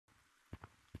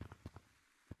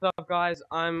What's up, guys?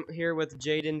 I'm here with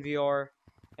Jaden VR,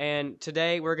 and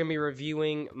today we're gonna be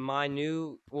reviewing my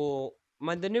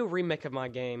the new remake of my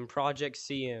game, Project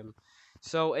CM.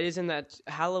 So it is in that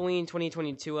Halloween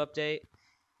 2022 update,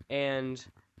 and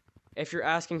if you're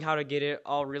asking how to get it,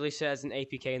 I'll release it as an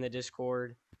APK in the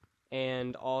Discord,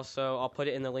 and also I'll put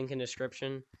it in the link in the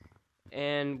description.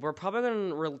 And we're probably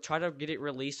gonna try to get it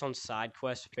released on side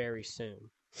quests very soon.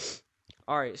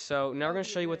 Alright, so now we're going to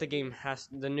show you what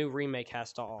the new remake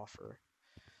has to offer.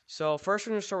 So first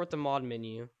we're going to start with the mod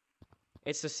menu.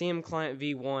 It's the CM Client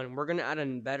V1. We're going to add a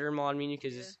better mod menu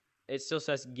because it still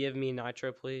says give me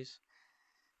nitro, please.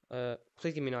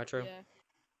 Please give me nitro. Yeah.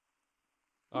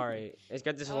 Alright, it's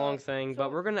got this long thing,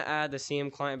 but we're going to add the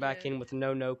CM Client back in with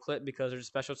no clip because there's a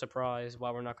special surprise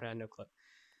why we're not going to add no clip.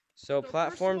 So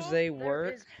platforms, they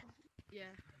work.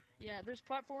 There's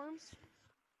platforms.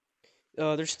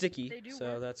 They're sticky, so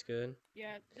work. that's good.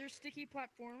 Yeah, they're sticky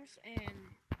platforms, and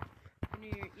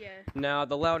Now,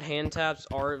 the loud hand taps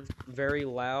are very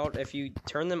loud. If you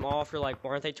turn them off, you're like,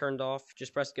 why aren't they turned off?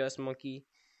 Just press Ghost Monkey.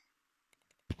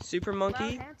 Super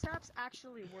Monkey? Loud hand taps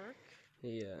actually work.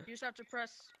 Yeah. You just have to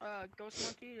press Ghost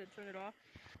Monkey to turn it off.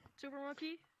 Super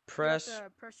Monkey? Press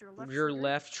your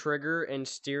left trigger and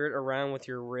steer it around with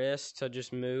your wrist to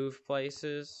just move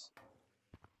places.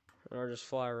 Or just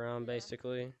fly around,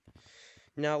 basically.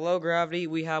 Now, low gravity,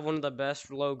 we have one of the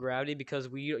best low gravity because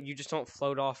you just don't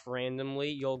float off randomly.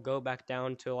 You'll go back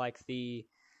down to like the.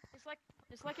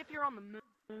 It's like if you're on the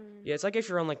moon. Yeah, it's like if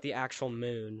you're on like the actual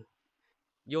moon.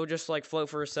 You'll just like float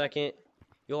for a second.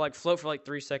 You'll like float for like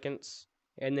 3 seconds,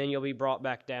 and then you'll be brought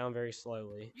back down very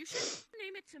slowly. You should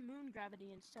name it to moon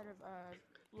gravity instead of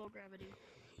low gravity.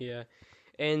 Yeah,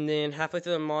 and then halfway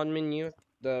through the mod menu,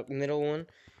 the middle one,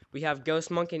 we have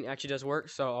Ghost Monkey, and it actually does work.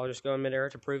 So I'll just go in midair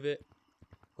to prove it.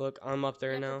 Look, I'm up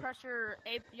there now.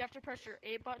 You have to press your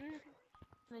A button.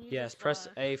 And then yes, press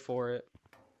A for it.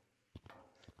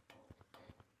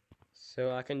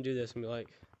 So I can do this and be like.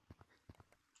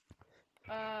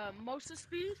 Most of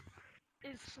speed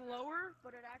is slower,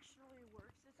 but it actually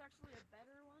works. It's actually a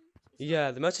better one. Yeah,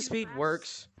 the most of speed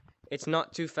works. It's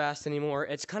not too fast anymore.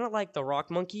 It's kind of like the Rock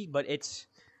Monkey, but it's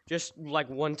just like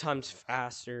 1 times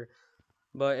faster.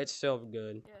 But it's still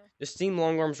good. Yeah. The Steam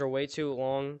long arms are way too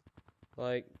long.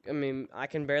 Like, I mean, I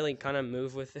can barely kind of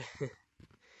move with it.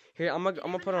 Here, I'm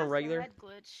gonna put on regular.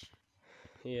 Glitch.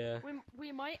 Yeah.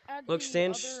 We might add. Look,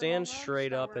 stand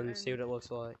straight up and see what it looks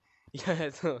like. Yeah,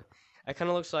 it kind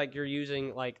of looks like you're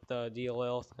using like the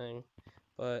DLL thing,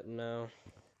 but no.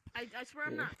 I swear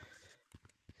I'm not.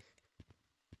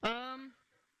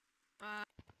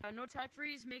 No tag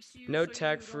freeze makes you. No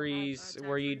tag freeze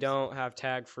where you don't have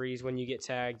tag freeze when you get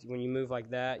tagged. When you move like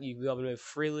that, you'll be able to move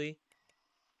freely.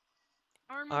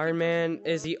 Iron Man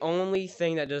is the only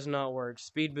thing that does not work.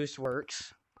 Speed boost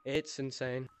works. It's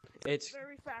insane. It's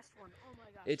very fast one. Oh my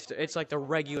gosh. It's like the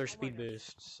regular speed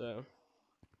boost. So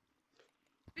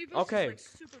okay. Like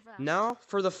super fast. Now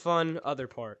for the fun other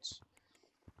parts.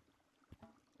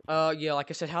 Yeah, like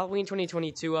I said, Halloween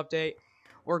 2022 update.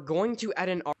 We're going to add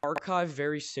an archive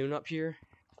very soon up here.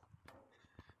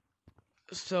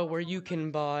 So where you can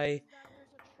buy.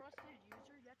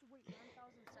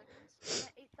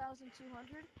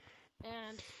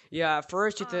 And yeah,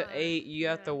 first you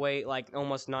have to wait like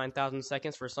almost 9,000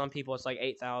 seconds. For some people it's like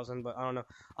 8,000, but I don't know.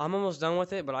 I'm almost done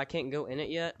with it, but I can't go in it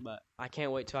yet. But I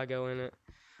can't wait till I go in it.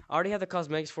 I already have the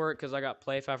cosmetics for it because I got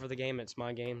PlayFab for the game. It's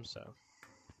my game, so.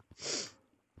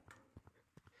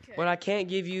 Okay. But I can't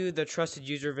give you the trusted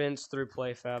user events through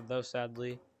PlayFab, though,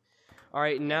 sadly.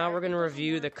 Alright, now we're going to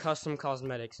review the custom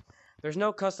cosmetics. There's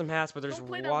no custom hats, but there's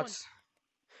lots.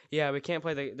 Yeah, we can't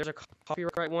play there's a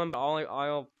copyright one, but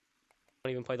I'll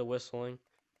don't even play the whistling.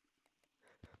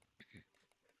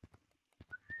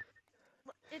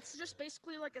 It's just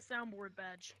basically like a soundboard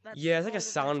badge. Yeah, it's like a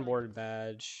soundboard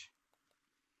badge.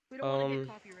 We don't want to get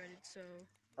copyrighted, so.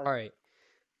 Alright.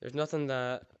 There's nothing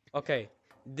that. Okay.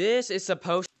 This is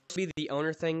supposed to be the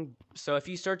owner thing. So if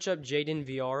you search up Jaden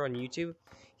VR on YouTube,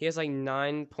 he has like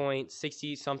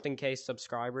 9.60 something K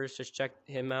subscribers. Just check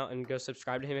him out and go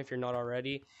subscribe to him if you're not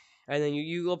already. And then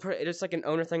you will put it's like an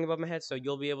owner thing above my head, so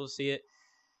you'll be able to see it.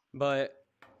 But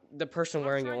the person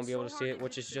wearing it won't be able to see it,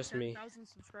 which is just me.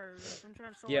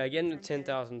 Yeah, get into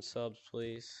 10,000 subs,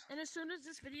 please. And as soon as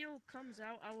this video comes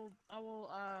out, I will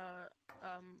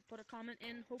put a comment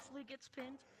in. Hopefully, it gets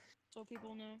pinned, so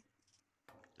people know.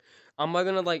 Am I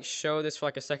gonna like show this for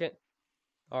like a second?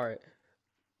 All right.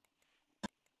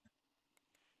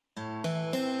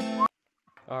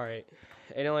 All right.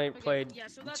 It only played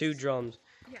 2 drums.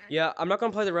 Yeah, I'm not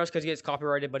gonna play the rest because it gets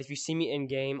copyrighted. But if you see me in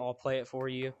game, I'll play it for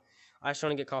you. I just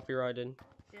want to get copyrighted.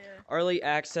 Yeah. Early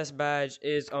access badge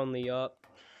is on the up.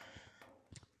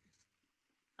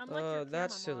 Unlike your camera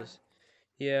That's still mod. this.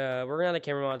 Yeah, we're gonna have a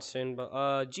camera mod soon, but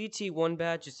GT1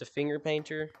 badge is the finger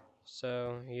painter.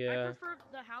 So I yeah. prefer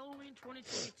the Halloween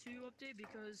 2022 update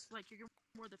because like you get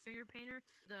more the finger painter,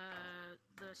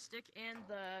 the stick, and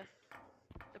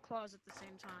the claws at the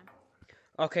same time.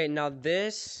 Okay, now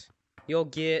this you'll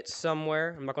get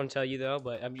somewhere. I'm not gonna tell you though,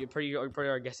 but you pretty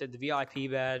already guessed it. The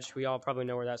VIP badge. We all probably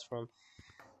know where that's from.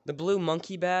 The blue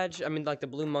monkey badge. I mean, like the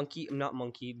blue monkey, not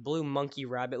monkey, blue monkey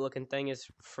rabbit looking thing is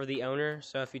for the owner.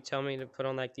 So if you tell me to put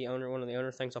on like the owner, one of the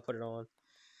owner things, I'll put it on.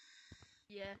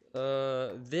 Yeah.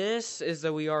 This is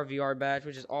the We Are VR badge,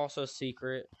 which is also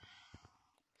secret.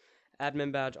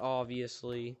 Admin badge,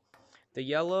 obviously. The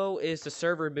yellow is the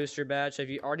server booster badge. So if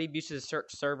you already boosted the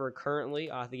server currently,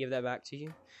 I have to give that back to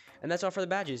you. And that's all for the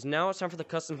badges. Now it's time for the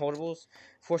custom holdables.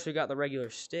 Of course, we got the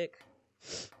regular stick.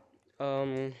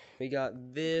 We got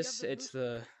this. It's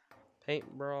the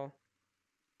paint brawl.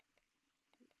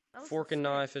 Fork and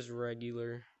knife is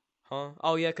regular. Huh?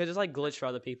 Oh, yeah, because it's like glitched for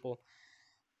other people.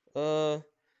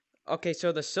 Okay,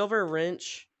 so the silver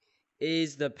wrench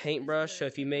is the paintbrush. So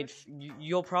if you made,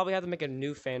 you'll probably have to make a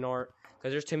new fan art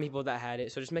because there's 10 people that had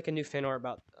it. So just make a new fan art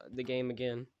about the game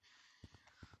again.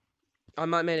 I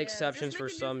might make exceptions for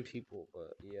some people,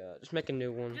 but yeah, just make a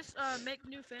new one. Just make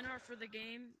new fan art for the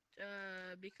game,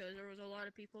 because there was a lot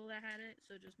of people that had it.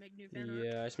 So just make new fan art.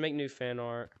 Yeah, just make new fan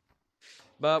art.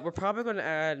 But we're probably gonna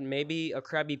add maybe a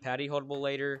Krabby Patty holdable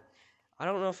later. I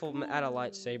don't know if we'll add a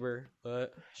lightsaber,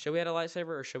 but should we add a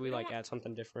lightsaber or should we like add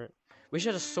something different? We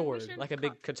should have a sword, like a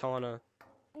big katana.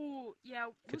 Oh yeah,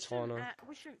 Katana.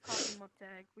 we shouldn't copy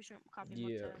Muktag. We shouldn't copy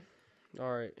Muktag. Yeah.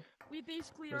 All right. We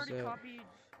basically already copied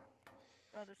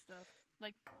other stuff.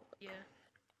 Like, yeah.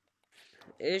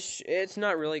 It's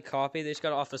not really copied. They just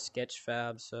got off of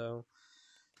Sketchfab, so.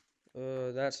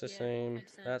 That's the same.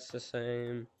 That's the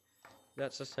same.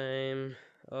 That's the same.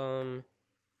 Hold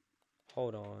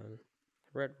on.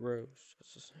 Red Rose.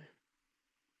 That's the same.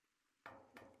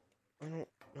 I don't.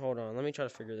 Hold on. Let me try to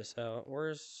figure this out.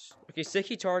 Where's. Okay,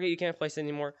 Sticky Target. You can't place it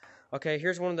anymore. Okay,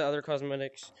 here's one of the other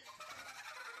cosmetics.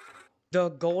 The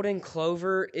Golden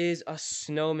Clover is a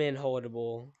snowman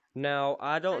holdable. Now,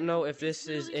 I don't know if this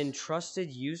is in trusted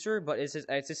user, but this is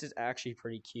actually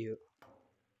pretty cute.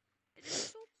 It is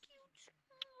so cute.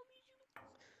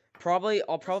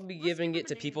 I'll probably be giving it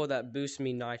to people that boost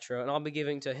me nitro, and I'll be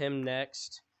giving to him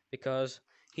next because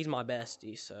he's my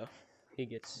bestie. So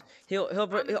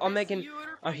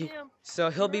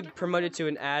he'll be promoted to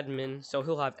an admin, so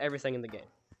he'll have everything in the game.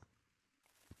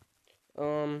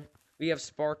 We have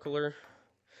Sparkler.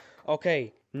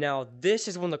 Okay, now this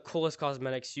is one of the coolest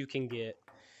cosmetics you can get.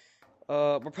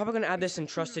 We're probably gonna add this in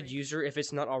trusted user if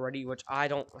it's not already, which I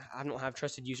don't have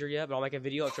trusted user yet, but I'll make a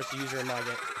video of trusted user in my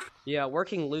game. Yeah,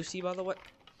 working Lucy, by the way.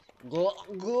 Alright,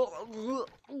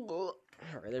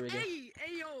 there we go. Hey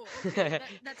yo, okay,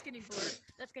 that's getting blurred.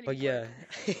 That's getting. But yeah,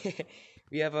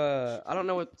 we have I don't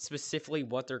know specifically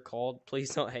what they're called. Please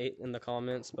don't hate in the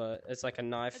comments, but it's like a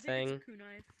knife thing.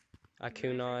 It's a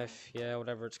kunai, yeah,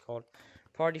 whatever it's called.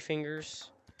 Party fingers.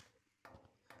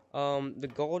 The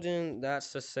golden,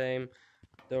 that's the same.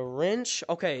 The wrench,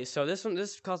 okay, so this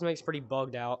cosmetic's pretty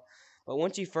bugged out. But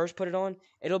once you first put it on,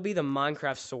 it'll be the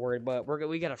Minecraft sword, but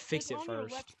we gotta fix it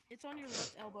first. It's on your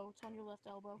left elbow. It's on your left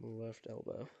elbow. Left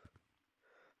elbow.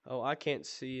 Oh, I can't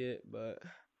see it, but.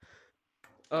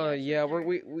 Yeah,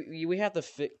 we have to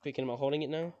pick him up. Holding it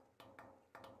now.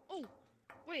 Oh,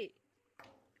 wait.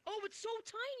 Oh, it's so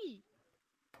tiny.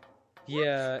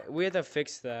 Yeah, we have to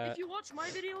fix that. If you watch my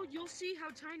video, you'll see how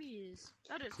tiny it is.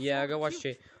 That is. Yeah, go watch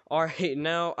Jay. Alright,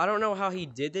 now, I don't know how he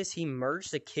did this. He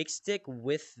merged the kickstick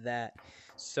with that.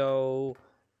 So,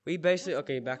 we basically,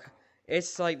 okay, back.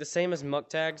 It's like the same as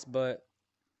Muktag's, but,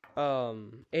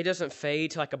 it doesn't fade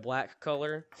to like a black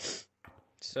color.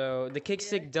 So, the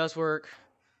kickstick does work.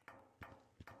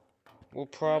 We'll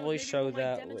probably show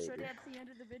that later. At the end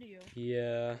of the video.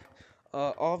 Yeah.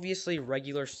 Obviously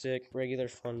regular stick, regular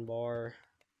fun bar.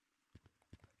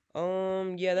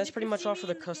 Yeah, that's pretty much all for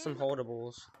the custom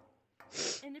holdables.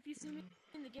 And if you see me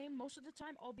in the game, most of the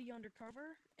time I'll be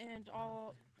undercover, and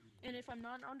if I'm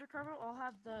not undercover, I'll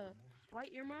have the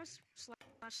white earmuffs /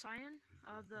 cyan,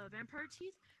 the vampire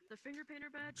teeth, the finger painter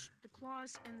badge, the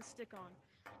claws, and the stick on.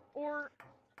 Or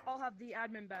I'll have the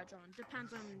admin badge on.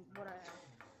 Depends on what I have.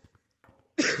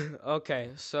 Okay,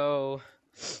 so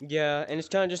yeah, and it's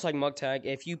kind of just like Muktag.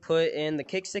 If you put in the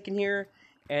kick stick in here,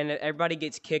 and everybody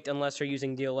gets kicked unless they're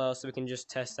using DLL, so we can just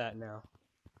test that now.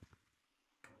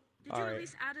 Did you at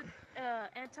least add an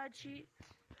anti-cheat?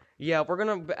 Yeah, we're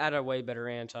gonna add a way better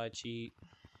anti-cheat.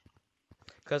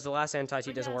 because the last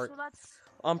anti-cheat But doesn't yeah, work. so that's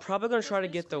I'm probably gonna try to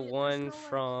get the basically it. There's one no like.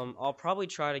 from. I'll probably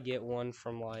try to get one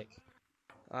from like,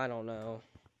 I don't know.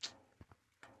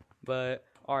 But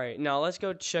alright, now let's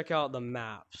go check out the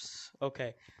maps.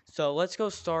 Okay, so let's go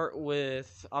start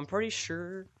with. I'm pretty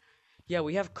sure. Yeah,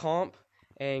 we have comp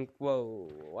and whoa.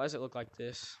 Why does it look like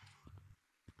this?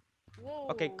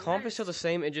 Okay, Whoa, comp is still the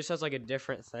same. It just has like a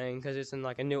different thing because it's in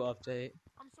like a new update.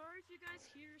 I'm sorry if you guys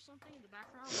hear something in the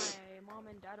background. My mom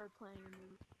and dad are playing a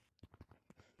movie.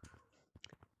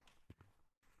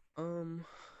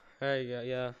 There you go.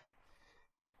 Yeah,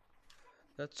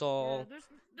 that's Yeah, all.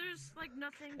 there's like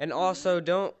nothing. And cool. also,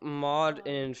 don't mod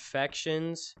in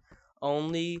infections.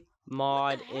 Only What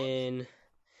mod the heck? in.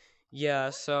 Yeah.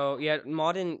 So yeah,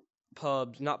 mod in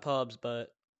pubs, not pubs,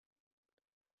 but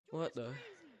Yo, what that's the. crazy.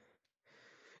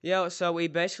 Yeah, so we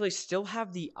basically still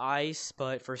have the ice,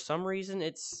 but for some reason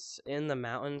it's in the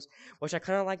mountains, which I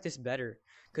kind of like this better,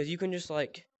 because you can just,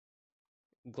 like,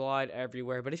 glide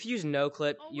everywhere. But if you use no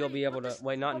clip, Oh you'll wait, be able what to, this?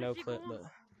 wait, not What if no you go clip, on? but,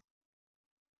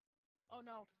 Oh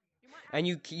no, you might and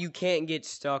actually. you What the? can't get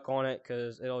stuck on it,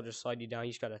 because it'll just slide you down.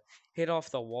 You just gotta hit off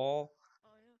the wall. Oh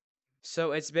yeah.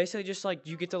 So it's basically just, like,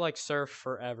 you So get to, like, surf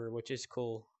forever, which is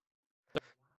cool.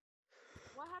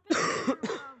 what happens if you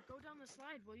go down the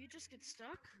slide? Will you just get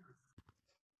stuck?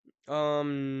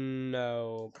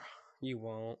 No, you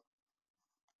won't.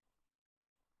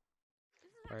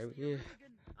 This is Alright, actually a yeah. really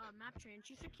good map change.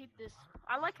 You should keep this.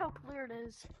 I like how clear it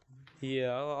is.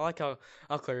 Yeah, I like how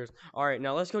clear it is. Alright,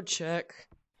 now let's go check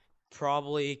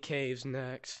probably caves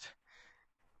next.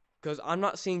 Because I'm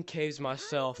not seeing caves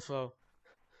myself, so.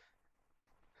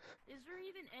 Is there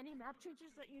even any map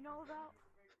changes that you know about?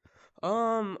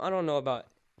 I don't know about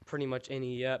pretty much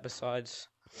any yet besides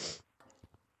If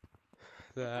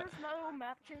that. there's no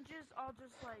map changes, I'll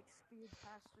just like speed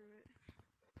past through it.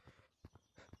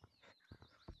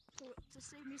 So, to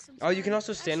save me some time. Oh, you can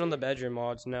also stand on the Actually, bedroom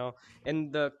mods now.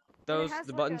 And and it the has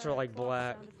like buttons are a like clock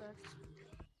black. sound effect.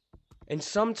 And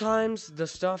sometimes the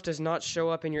stuff does not show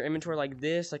up in your inventory like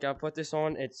this. Like I put this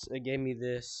on, it gave me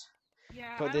this.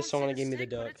 Yeah, Put I this don't on see and the it gave me the stick,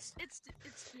 but duck.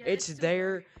 yeah, It's still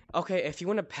there. Okay, if you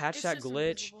want to patch It's that just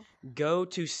glitch, invisible. go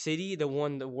to city, the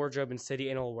wardrobe in city,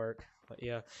 and it'll work. But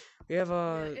yeah, we have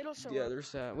It'll show yeah, up.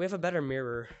 there's that. We have a better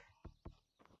mirror.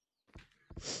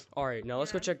 All right, now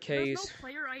let's go check There's caves. no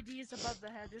player IDs above the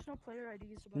head. There's no player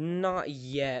IDs above the head. Not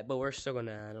yet, but we're still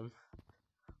gonna add them.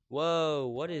 Whoa,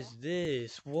 what is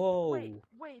this? Whoa.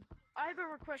 Wait. I have a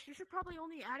request. You should probably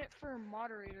only add it for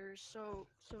moderators, so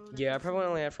they Yeah, I can probably see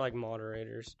only it. have for like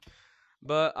moderators.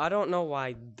 But I don't know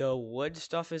why the wood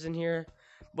stuff is in here.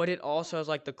 But it also has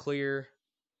like the clear.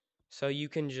 So you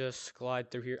can just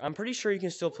glide through here. I'm pretty sure you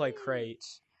can still play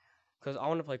crates. Because I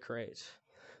want to play crates.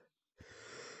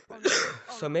 Oh, no.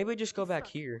 So maybe just go back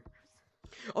here.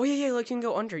 Oh yeah, yeah, like you can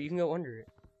go under it. You can go under it.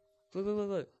 Look, look, look,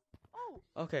 look.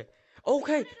 Oh. Okay.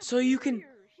 Okay, so you can. He's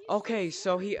Okay,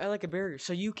 so smart. I like a barrier.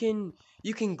 So you can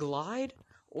glide,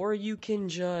 or you can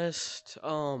just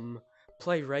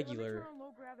play regular. Let me turn on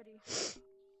low gravity.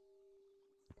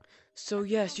 So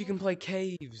yes, you can play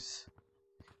caves.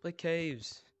 Play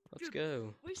caves. Let's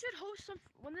go. We should host some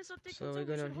when this update So comes we out.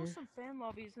 go We down should here. host some fan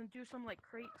lobbies and do some like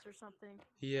crates or something.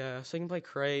 Yeah, so you can play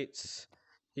crates.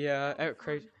 Yeah, That'll be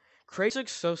crates. fun. Crates look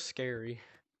so scary.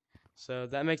 So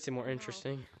that makes it more I know.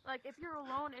 interesting. Like if you're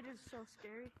alone, it is so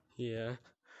scary. Yeah.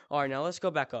 All right, now let's go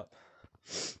back up.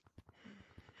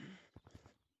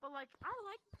 But like I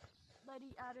like that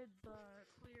he added the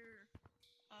clear.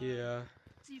 Yeah.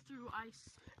 See-through ice.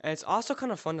 And it's also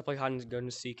kind of fun to play hide and go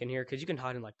and seek in here because you can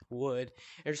hide in like wood.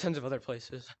 There's tons of other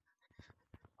places.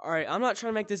 Alright, I'm not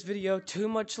trying to make this video too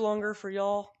much longer for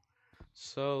y'all.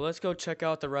 So let's go check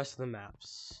out the rest of the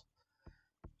maps.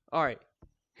 Alright,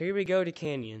 here we go to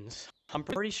canyons. I'm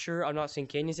pretty sure I'm not seeing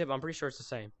canyons yet, but I'm pretty sure it's the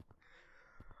same.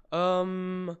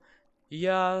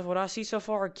 Yeah, what I see so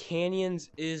far, canyons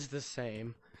is the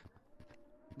same.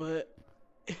 But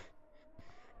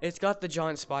it's got the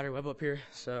giant spider web up here,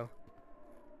 so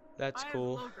that's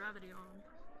cool. I have low gravity on.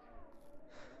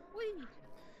 Whee!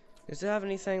 Does it have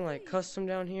anything like custom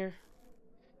down here?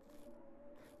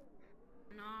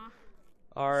 Nah.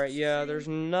 Alright, yeah, there's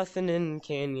nothing in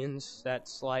canyons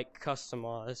that's like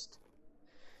customized.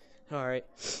 Alright.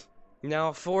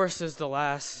 Now forest is the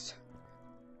last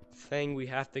thing we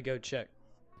have to go check.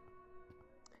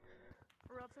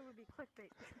 Or else it would be clickbait.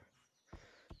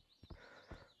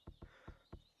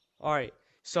 Alright,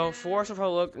 so forest will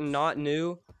probably look not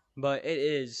new, but it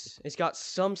is. It's got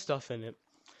some stuff in it.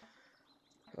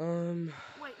 Wait,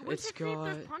 we it's should see if got.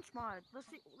 there's punch mod. Let's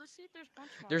see if there's punch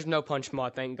mod. There's no punch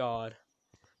mod, thank God.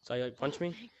 So you like punch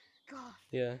me? Thank God.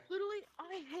 Yeah. Literally, I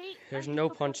There's I hate no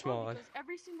the punch fall mod. because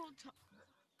every single time.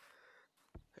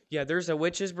 Yeah, there's a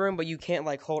witch's broom, but you can't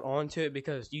like hold on to it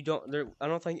because you don't. I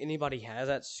don't think anybody has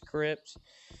that script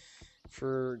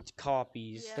for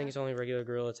copies. I think Yeah. it's only regular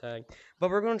gorilla tag. But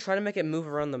we're gonna try to make it move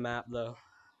around the map though.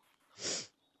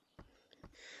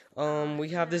 We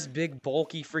have this Yeah. big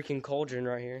bulky freaking cauldron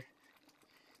right here.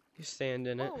 You stand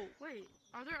in it. Oh wait,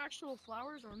 are there actual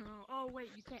flowers or no? Oh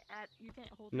wait, you can't add. You can't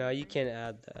hold. No, you anything. can't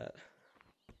add that.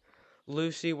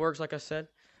 Lucy works like I said.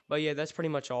 But yeah, that's pretty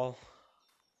much all.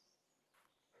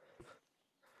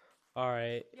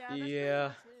 Alright. Yeah, that's pretty Yeah.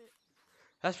 much it.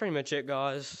 That's pretty much it,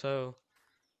 guys. So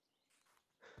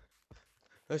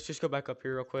let's just go back up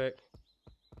here real quick.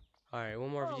 Alright, one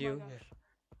more Oh view. my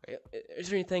gosh. Is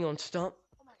there anything on Stump?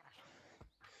 Oh my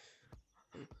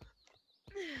gosh.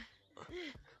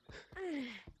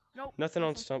 Nope. Nothing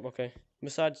on Stump, okay.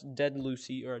 Besides dead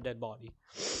Lucy or a dead body.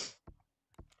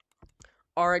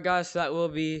 Alright guys, so that will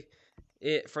be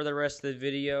it for the rest of the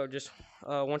video. Just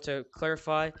want to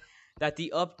clarify that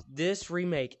this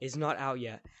remake is not out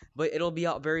yet. But it'll be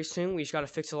out very soon. We just gotta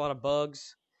fix a lot of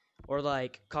bugs or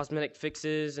like cosmetic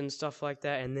fixes and stuff like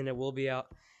that, and then it will be out.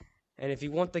 And if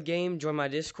you want the game, join my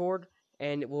Discord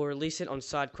and we'll release it on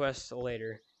side quests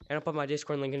later. And I'll put my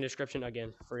Discord link in the description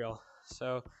again for y'all.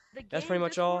 So that's pretty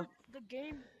much all. The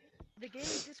game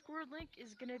Discord link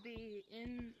is gonna be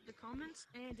in the comments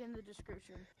and in the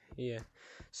description. Yeah.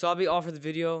 So I'll be off for the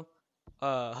video.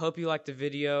 Hope you liked the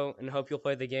video and hope you'll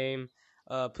play the game.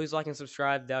 Please like and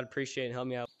subscribe. That would appreciate it and help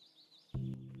me out.